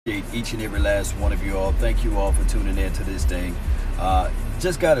Appreciate each and every last one of you all. Thank you all for tuning in to this thing.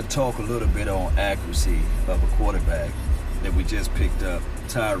 Just got to talk a little bit on accuracy of a quarterback that we just picked up,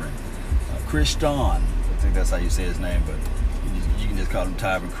 Taryn. Christion, I think that's how you say his name, but you can just call him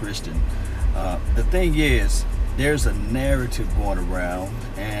Taryn Christian. The thing is, there's a narrative going around,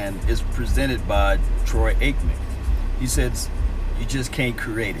 and it's presented by Troy Aikman. He says, you just can't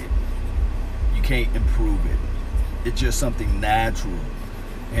create it. You can't improve it. It's just something natural.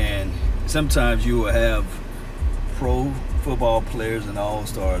 And sometimes you will have pro football players and all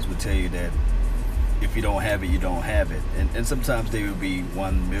stars will tell you that if you don't have it, you don't have it. And sometimes they will be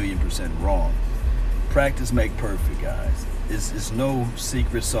 1,000,000% wrong. Practice make perfect, guys. It's no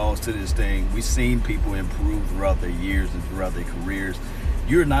secret sauce to this thing. We've seen people improve throughout their years and throughout their careers.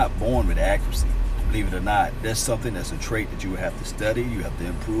 You're not born with accuracy, believe it or not. That's something that's a trait that you have to study, you have to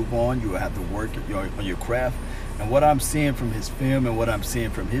improve on, you have to work on your craft. And what I'm seeing from his film and what I'm seeing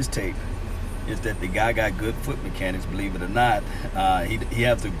from his tape is that the guy got good foot mechanics, believe it or not. He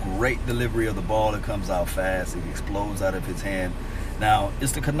has the great delivery of the ball. It comes out fast. It explodes out of his hand. Now,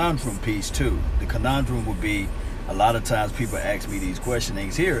 it's the conundrum piece, too. The conundrum would be, a lot of times people ask me these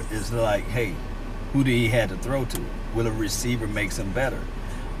questionings here. It's like, hey, who did he have to throw to? Will a receiver make him better?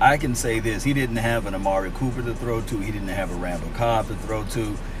 I can say this. He didn't have an Amari Cooper to throw to. He didn't have a Randall Cobb to throw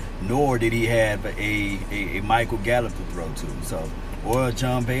to. Nor did he have a Michael Gallup to throw to. So, or a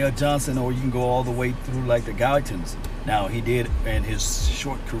John Bayer Johnson, or you can go all the way through like the Galtons. Now, he did in his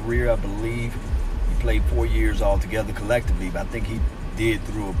short career, I believe, he played 4 years altogether collectively, but I think he did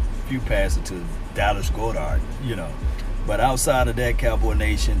through a few passes to Dallas Goedert. But outside of that, Cowboy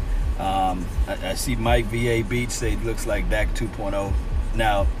Nation, I see Mike V.A. Beach say it looks like Dak 2.0.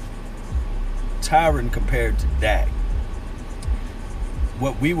 Now, Tyron compared to Dak,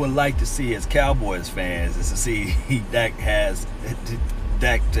 what we would like to see as Cowboys fans is to see Dak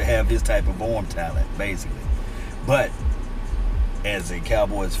to have his type of arm talent, basically. But as a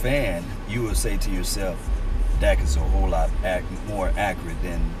Cowboys fan, you would say to yourself, Dak is a whole lot more accurate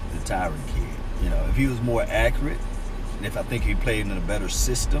than the Tyron kid. If he was more accurate, and if I think he played in a better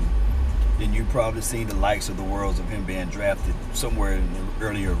system, then you probably seen the likes of the worlds of him being drafted somewhere in the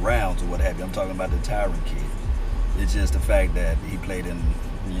earlier rounds or what have you. I'm talking about the Tyron kid. It's just the fact that he played in,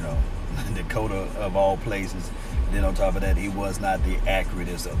 Dakota of all places. And then on top of that, he was not the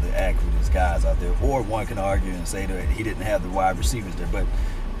accuratest of the accuratest guys out there. Or one can argue and say that he didn't have the wide receivers there. But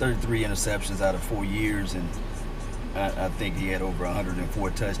 33 interceptions out of 4 years, and I think he had over 104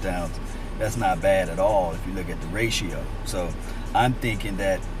 touchdowns. That's not bad at all if you look at the ratio. So I'm thinking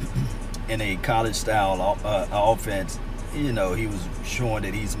that in a college-style offense, he was showing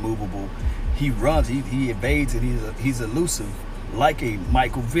that he's movable. He runs, he evades, and he's elusive like a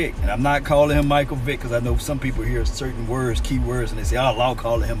Michael Vick. And I'm not calling him Michael Vick because I know some people hear certain words, key words, and they say, oh, Law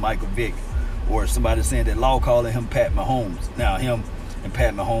calling him Michael Vick. Or somebody saying that Law calling him Pat Mahomes. Now, him and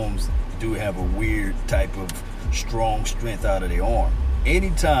Pat Mahomes do have a weird type of strong strength out of their arm.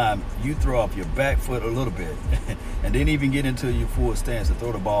 Anytime you throw off your back foot a little bit and then even get into your full stance and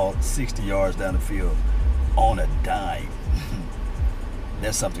throw the ball 60 yards down the field on a dime,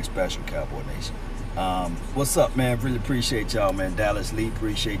 that's something special, Cowboy Nation. What's up, man? Really appreciate y'all, man. Dallas Lee,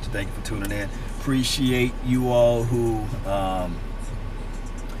 appreciate you. Thank you for tuning in. Appreciate you all who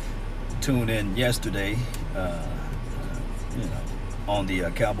tuned in yesterday, on the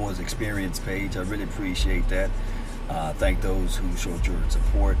Cowboys Experience page. I really appreciate that. Thank those who showed your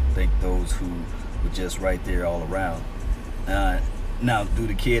support. Thank those who were just right there all around. Now, do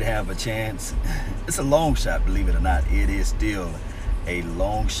the kid have a chance? It's a long shot, believe it or not. It is still a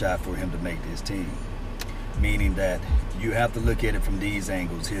long shot for him to make this team. Meaning that you have to look at it from these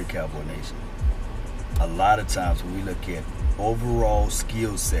angles here, Cowboy Nation. A lot of times when we look at overall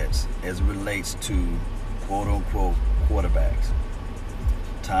skill sets as it relates to quote-unquote quarterbacks,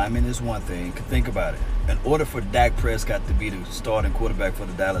 timing is one thing. Think about it. In order for Dak Prescott to be the starting quarterback for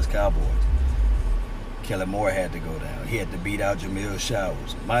the Dallas Cowboys, Kellen Moore had to go down. He had to beat out Jamil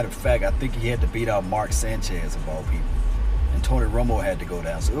Showers. Matter of fact, I think he had to beat out Mark Sanchez of all people. And Tony Romo had to go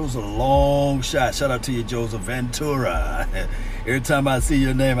down. So it was a long shot. Shout out to you, Joseph Ventura. Every time I see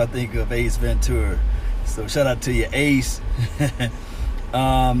your name, I think of Ace Ventura. So shout out to you, Ace.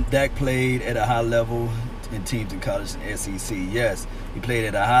 Dak played at a high level in teams in college and SEC. Yes, he played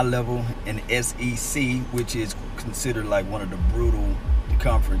at a high level in SEC, which is considered like one of the brutal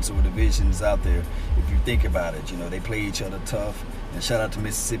conference or divisions out there. If you think about it, they play each other tough. And shout out to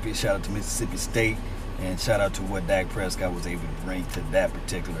Mississippi, shout out to Mississippi State. And shout out to what Dak Prescott was able to bring to that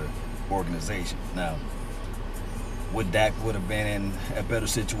particular organization. Now, would Dak would have been in a better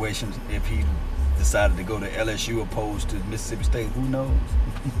situation if he decided to go to LSU opposed to Mississippi State. Who knows?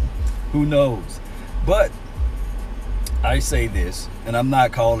 Who knows? But I say this, and I'm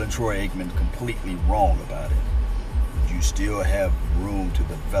not calling Troy Aikman completely wrong about it. You still have room to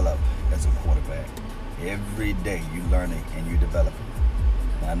develop as a quarterback. Every day you're learning and you're developing.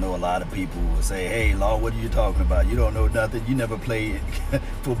 I know a lot of people will say, hey, Law, what are you talking about? You don't know nothing. You never played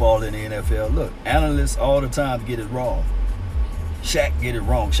football in the NFL. Look, analysts all the time get it wrong. Shaq get it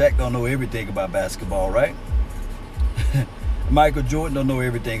wrong. Shaq don't know everything about basketball, right? Michael Jordan don't know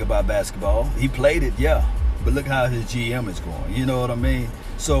everything about basketball. He played it, yeah. But look how his GM is going. You know what I mean?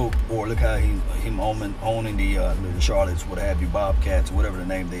 So, or look how him owning the Charlottes, what have you, Bobcats, whatever the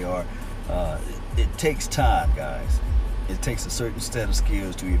name they are. It takes time, guys. It takes a certain set of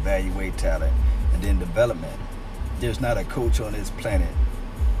skills to evaluate talent and then development. There's not a coach on this planet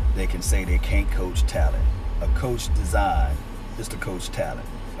that can say they can't coach talent. A coach design is to coach talent.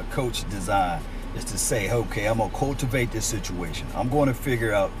 A coach design is to say, okay, I'm going to cultivate this situation. I'm going to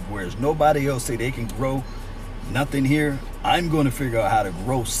figure out whereas nobody else say they can grow nothing here. I'm going to figure out how to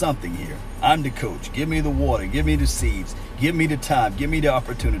grow something here. I'm the coach. Give me the water. Give me the seeds. Give me the time. Give me the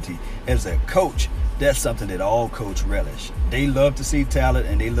opportunity. As a coach, that's something that all coaches relish. They love to see talent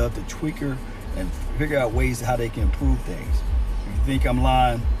and they love to tweaker and figure out ways how they can improve things. If you think I'm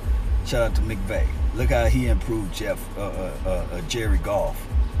lying, shout out to McVay. Look how he improved Jerry Goff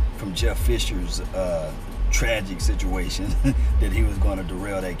from Jeff Fisher's tragic situation that he was going to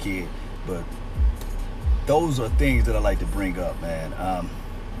derail that kid. But those are things that I like to bring up, man.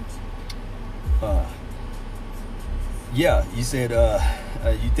 Yeah, you said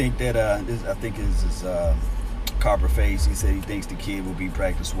you think that this, I think is Copperface. He said he thinks the kid will be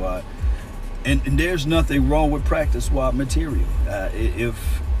practice squad, and there's nothing wrong with practice squad material.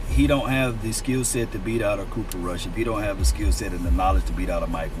 If he don't have the skill set to beat out a Cooper Rush, if he don't have the skill set and the knowledge to beat out a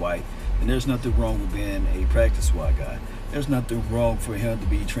Mike White, then there's nothing wrong with being a practice squad guy. There's nothing wrong for him to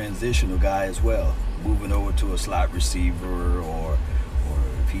be a transitional guy as well, moving over to a slot receiver or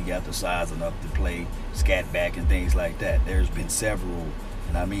if he got the size enough to play scat back and things like that. There's been several,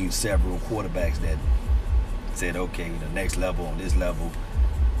 and I mean several quarterbacks that said, okay, the next level, on this level,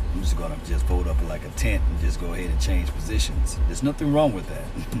 I'm just gonna just fold up like a tent and just go ahead and change positions. There's nothing wrong with that.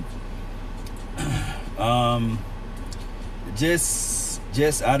 I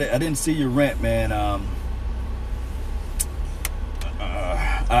didn't see your rant, man.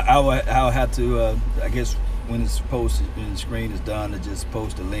 I'll have to, I guess when it's posted and the screen is done, to just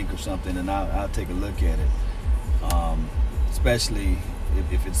post a link or something, and I'll take a look at it. Especially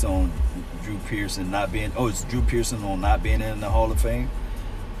if it's on Drew Pearson not being, it's Drew Pearson on not being in the Hall of Fame.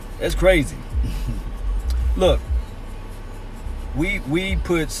 That's crazy. Look, we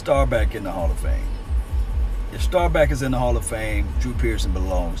put Starbuck in the Hall of Fame. If Starbuck is in the Hall of Fame, Drew Pearson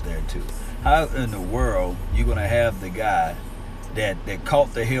belongs there too. How in the world you gonna have the guy that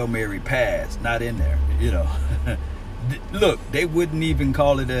caught the Hail Mary pass not in there? You know, look, they wouldn't even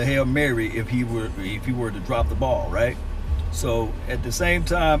call it a Hail Mary if he were to drop the ball, right? So at the same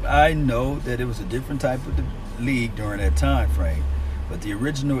time, I know that it was a different type of league during that time frame, but the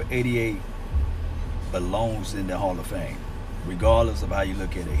original 88 belongs in the Hall of Fame, regardless of how you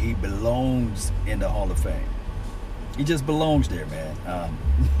look at it. He belongs in the Hall of Fame. He just belongs there, man.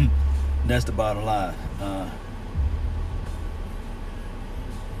 That's the bottom line.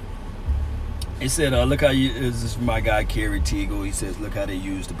 He said, look how this is my guy, Kerry Teagle. He says, look how they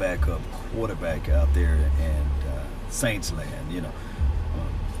use the backup quarterback out there and Saints land. You know,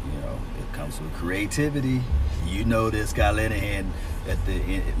 it comes with creativity. You know, this guy Linehan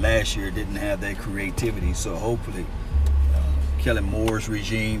last year didn't have that creativity. So hopefully, Kellen Moore's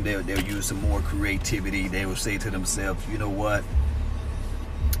regime, they'll use some more creativity. They will say to themselves, you know what,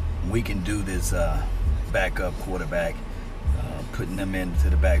 we can do this backup quarterback, putting them into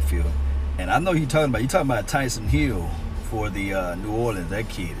the backfield. And I know you're talking about Tyson Hill for the New Orleans. That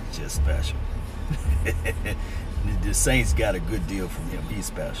kid is just special. The Saints got a good deal from him. He's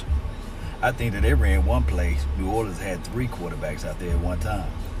special. I think that they ran one play. New Orleans had 3 quarterbacks out there at one time.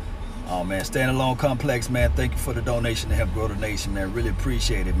 Oh, man, Standalone Complex, man, thank you for the donation to help grow the nation, man. Really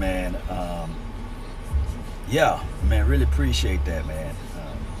appreciate it, man. Yeah, man, really appreciate that, man.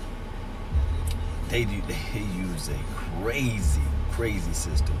 They use a crazy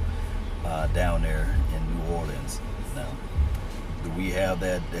system down there in New Orleans. Now, do we have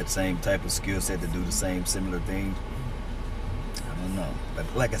that same type of skill set to do the similar things? I don't know. But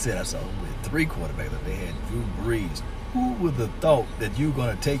like I said, I saw with 3 quarterbacks that they had Drew Brees. Who would have thought that you're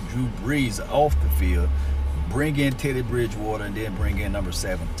going to take Drew Brees off the field, bring in Teddy Bridgewater, and then bring in number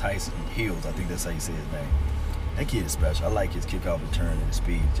 7, Tyson Hills? I think that's how you say his name. That kid is special. I like his kickoff return and his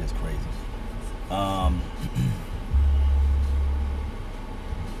speed. Just crazy. Um,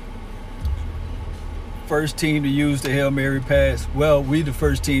 First team to use the Hail Mary pass. Well, we the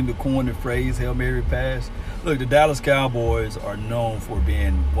first team to coin the phrase Hail Mary pass. Look, the Dallas Cowboys are known for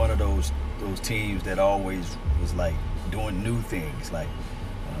being one of those teams that always was like doing new things. Like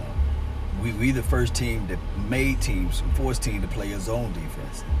we the first team that made teams, forced team to play a zone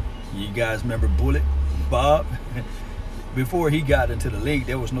defense. You guys remember Bullet Bob? Before he got into the league,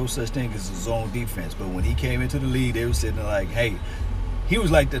 there was no such thing as a zone defense. But when he came into the league, they were sitting there like, hey, he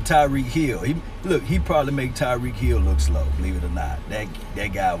was like the Tyreek Hill. He probably made Tyreek Hill look slow, believe it or not.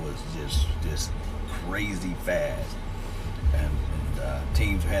 That guy was just crazy fast. And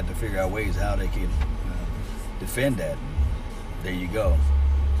teams had to figure out ways how they can defend that. There you go.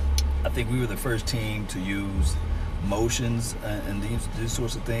 I think we were the first team to use motions and these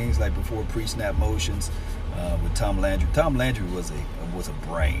sorts of things, like before pre-snap motions with Tom Landry. Tom Landry was a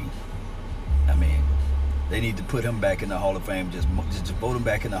brain. I mean, they need to put him back in the Hall of Fame. Just vote him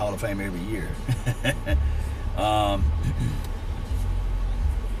back in the Hall of Fame every year.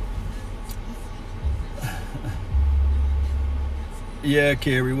 Yeah,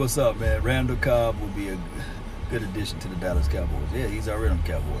 Kerry, what's up, man? Randall Cobb would be a good addition to the Dallas Cowboys. Yeah, he's already on the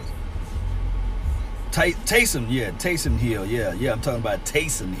Cowboys. Taysom Hill. Yeah, I'm talking about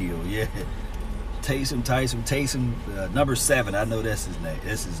Taysom Hill. Yeah, Taysom, number 7. I know that's his name.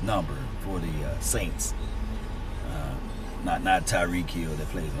 That's his number for the Saints. Not Tyreek Hill that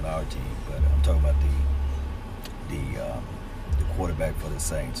plays on our team, but I'm talking about the quarterback for the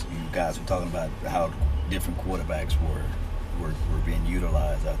Saints. You guys were talking about how different quarterbacks were being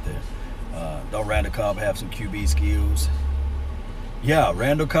utilized out there. Don't Randall Cobb have some QB skills? Yeah,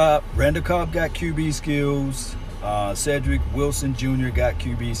 Randall Cobb got QB skills. Cedric Wilson Jr. got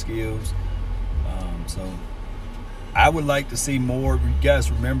QB skills. So I would like to see more. You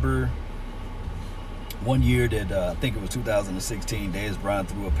guys remember one year that I think it was 2016, Dez Bryant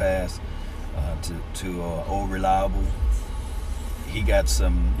threw a pass to Old Reliable. He got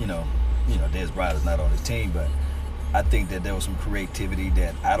some, Dez Bryant is not on his team, but I think that there was some creativity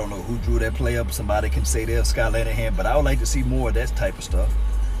that I don't know who drew that play up. Somebody can say there's Scott Linehan, but I would like to see more of that type of stuff.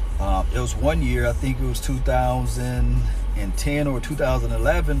 There was one year, I think it was 2010 or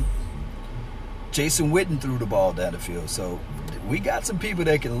 2011, Jason Witten threw the ball down the field. So we got some people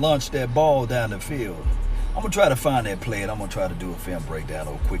that can launch that ball down the field. I'm going to try to find that play, and I'm going to try to do a film breakdown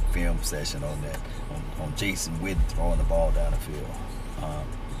or a quick film session on that, on Jason Witten throwing the ball down the field.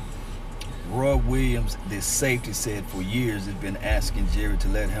 Roy Williams, the safety, said for years he's been asking Jerry to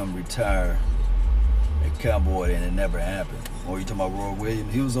let him retire at Cowboy, and it never happened. Or you talking about Roy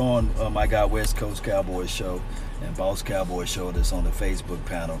Williams? He was on my guy West Coast Cowboys show and Boss Cowboys show that's on the Facebook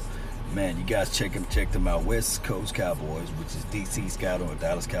panel. Man, you guys check them out. West Coast Cowboys, which is DC Scouting or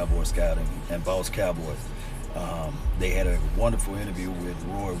Dallas Cowboys Scouting, and Boss Cowboys. They had a wonderful interview with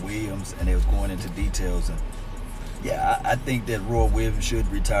Roy Williams, and they was going into details. And yeah, I think that Roy Williams should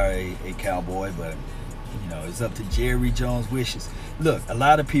retire a Cowboy, but it's up to Jerry Jones' wishes. Look, a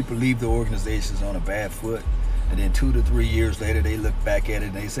lot of people leave the organizations on a bad foot, and then 2 to 3 years later, they look back at it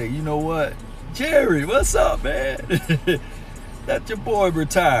and they say, you know what, Jerry, what's up, man? Let your boy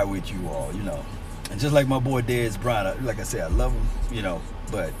retire with you all, And just like my boy Dez Bryant, like I said, I love him,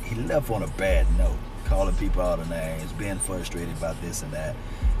 but he left on a bad note, calling people out of names, being frustrated about this and that.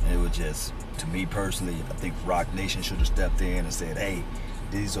 And it was just, to me personally, I think Rock Nation should have stepped in and said, hey,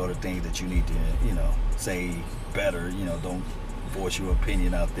 these are the things that you need to, say better. Don't force your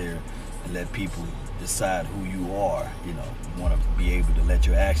opinion out there and let people decide who you are. You want to be able to let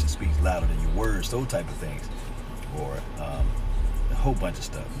your actions speak louder than your words, those type of things. Or a whole bunch of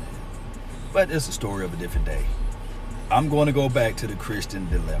stuff, man. But it's a story of a different day. I'm going to go back to the Christion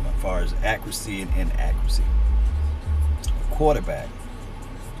dilemma as far as accuracy and inaccuracy. A quarterback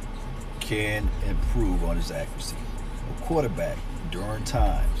can improve on his accuracy. A quarterback during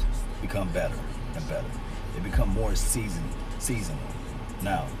times become better and better. They become more seasonal.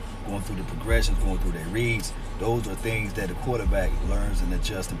 Now, going through the progressions, going through their reads, those are things that a quarterback learns and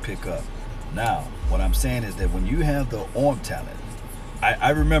adjusts and pick up. Now, what I'm saying is that when you have the arm talent,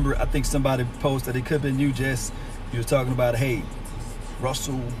 I remember, I think somebody posted, it could have been you, Jess, you was talking about, hey,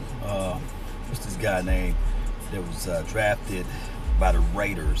 Russell, what's this guy name that was drafted by the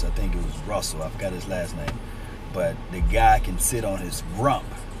Raiders? I think it was Russell, I forgot his last name. But the guy can sit on his rump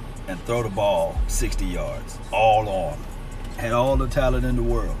and throw the ball 60 yards, all on. Had all the talent in the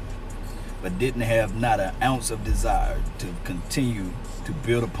world, but didn't have not an ounce of desire to continue to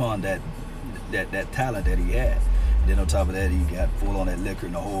build upon that talent that he had. And then on top of that, he got full on that liquor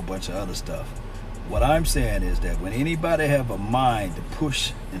and a whole bunch of other stuff. What I'm saying is that when anybody have a mind to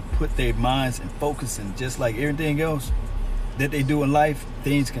push and put their minds and focus, and just like everything else that they do in life,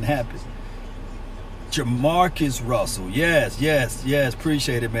 things can happen. Jamarcus Russell, yes,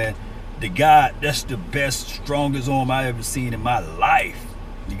 appreciate it, man. The guy, that's the best, strongest arm I ever seen in my life.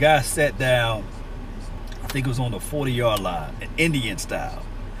 The guy sat down, I think it was on the 40-yard line, an Indian style,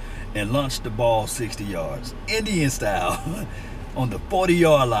 and launched the ball 60 yards, Indian style, on the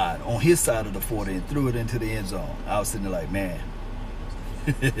 40-yard line, on his side of the 40, and threw it into the end zone. I was sitting there like, man.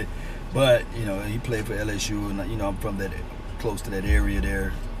 But, you know, he played for LSU, and, you know, I'm from that, close to that area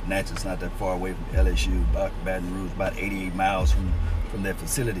there. Natchez, not that far away from LSU, about Baton Rouge, about 88 miles from that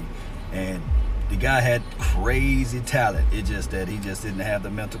facility. And the guy had crazy talent. It's just that he just didn't have the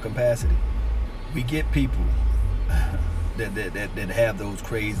mental capacity. We get people that have those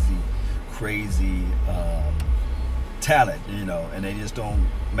crazy talent, you know, and they just don't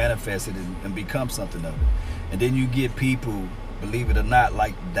manifest it and become something of it. And then you get people, believe it or not,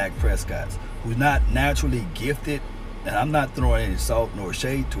 like Dak Prescott's, who's not naturally gifted. And I'm not throwing any salt nor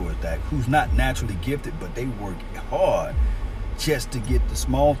shade towards Dak, who's not naturally gifted, but they work hard just to get the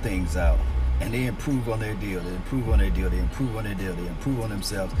small things out. And they improve on their deal, they improve on their deal, they improve on their deal, they improve on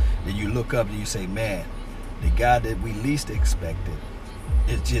themselves. Then you look up and you say, man, the guy that we least expected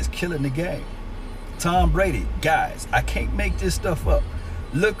is just killing the game. Tom Brady, guys, I can't make this stuff up.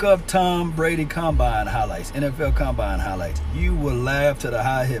 Look up Tom Brady combine highlights, NFL combine highlights. You will laugh to the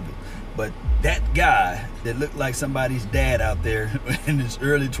high heavens. But that guy that looked like somebody's dad out there in his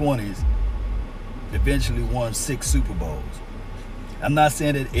early 20s eventually won 6 Super Bowls. I'm not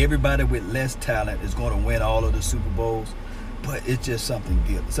saying that everybody with less talent is going to win all of the Super Bowls, but it's just something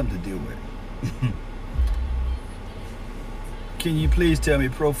to deal with. Can you please tell me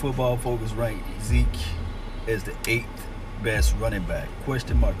Pro Football Focus ranked Zeke as the 8th best running back?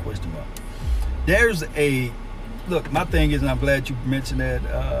 Question mark. There's a... Look, my thing is, and I'm glad you mentioned that,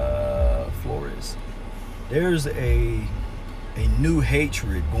 Flores. There's a new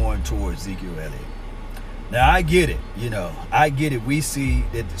hatred going towards Ezekiel Elliott. Now, I get it. You know, I get it. We see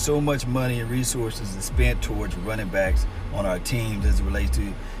that so much money and resources is spent towards running backs on our teams as it relates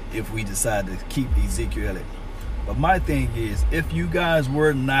to if we decide to keep Ezekiel Elliott. But my thing is, if you guys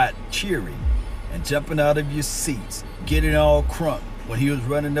were not cheering and jumping out of your seats, getting all crunk when he was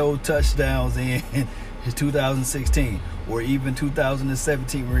running those touchdowns in his 2016 or even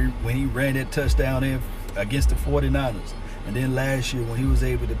 2017 when he ran that touchdown in against the 49ers, and then last year when he was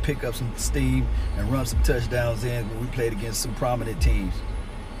able to pick up some steam and run some touchdowns in when we played against some prominent teams.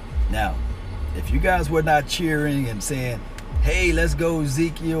 Now, if you guys were not cheering and saying, hey, let's go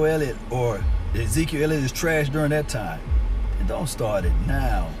Ezekiel Elliott, or Ezekiel Elliott is trash during that time, and don't start it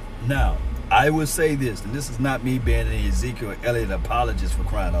now. Now, I would say this, and this is not me being an Ezekiel Elliott apologist for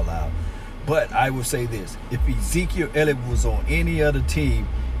crying out loud, but I will say this: if Ezekiel Elliott was on any other team,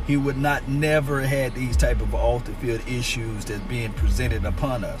 he would not never had these type of off-the-field issues that's being presented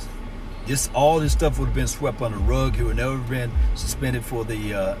upon us. All this stuff would have been swept under the rug. He would never have been suspended for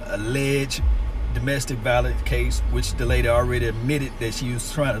the alleged domestic violence case, which the lady already admitted that she was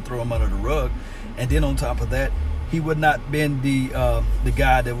trying to throw him under the rug. And then on top of that, he would not been the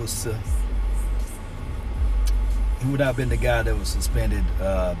guy that was. He would not have been the guy that was suspended,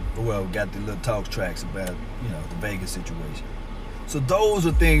 got the little talk tracks about, the Vegas situation. So those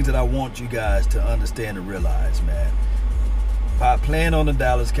are things that I want you guys to understand and realize, man. By playing on the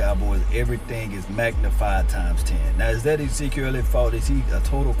Dallas Cowboys, everything is magnified times 10. Now, is that Ezekiel Elliott's fault? Is he a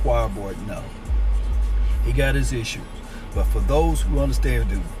total choir boy? No. He got his issues. But for those who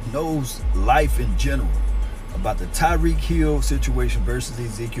understand, who knows life in general, about the Tyreek Hill situation versus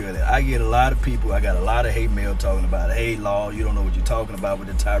Ezekiel Elliott, I get a lot of people, I got a lot of hate mail talking about, hey, Law, you don't know what you're talking about with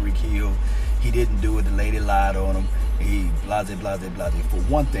the Tyreek Hill. He didn't do it. The lady lied on him. He blase. For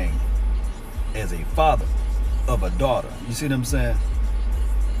one thing, as a father of a daughter, you see what I'm saying?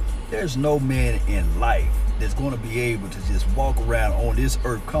 There's no man in life that's going to be able to just walk around on this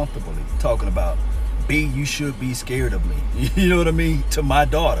earth comfortably talking about, B, you should be scared of me. You know what I mean? To my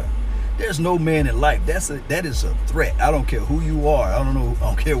daughter. There's no man in life. That is a threat. I don't care who you are. I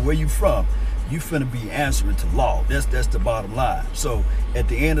don't care where you from. You finna be answering to law. That's the bottom line. So at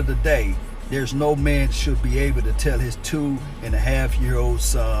the end of the day, there's no man should be able to tell his 2.5-year-old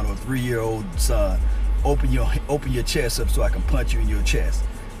son or 3-year-old son, open your chest up so I can punch you in your chest.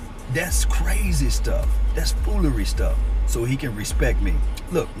 That's crazy stuff. That's foolery stuff. So he can respect me.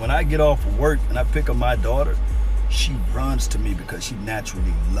 Look, when I get off of work and I pick up my daughter, she runs to me because she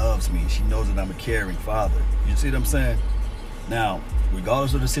naturally loves me. She knows that I'm a caring father. You see what I'm saying? Now,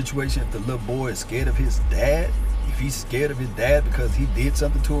 regardless of the situation, if the little boy is scared of his dad, if he's scared of his dad because he did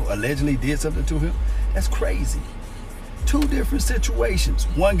something to him, allegedly did something to him, that's crazy. Two different situations.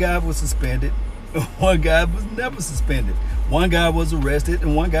 One guy was suspended, one guy was never suspended. One guy was arrested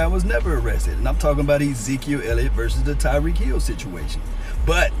and one guy was never arrested. And I'm talking about Ezekiel Elliott versus the Tyreek Hill situation.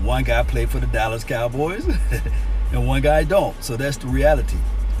 But one guy played for the Dallas Cowboys and one guy don't. So that's the reality.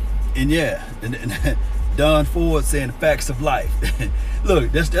 And yeah, and Don Ford saying the facts of life.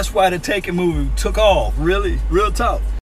 Look, that's why the Taken movie took off. Really, real talk.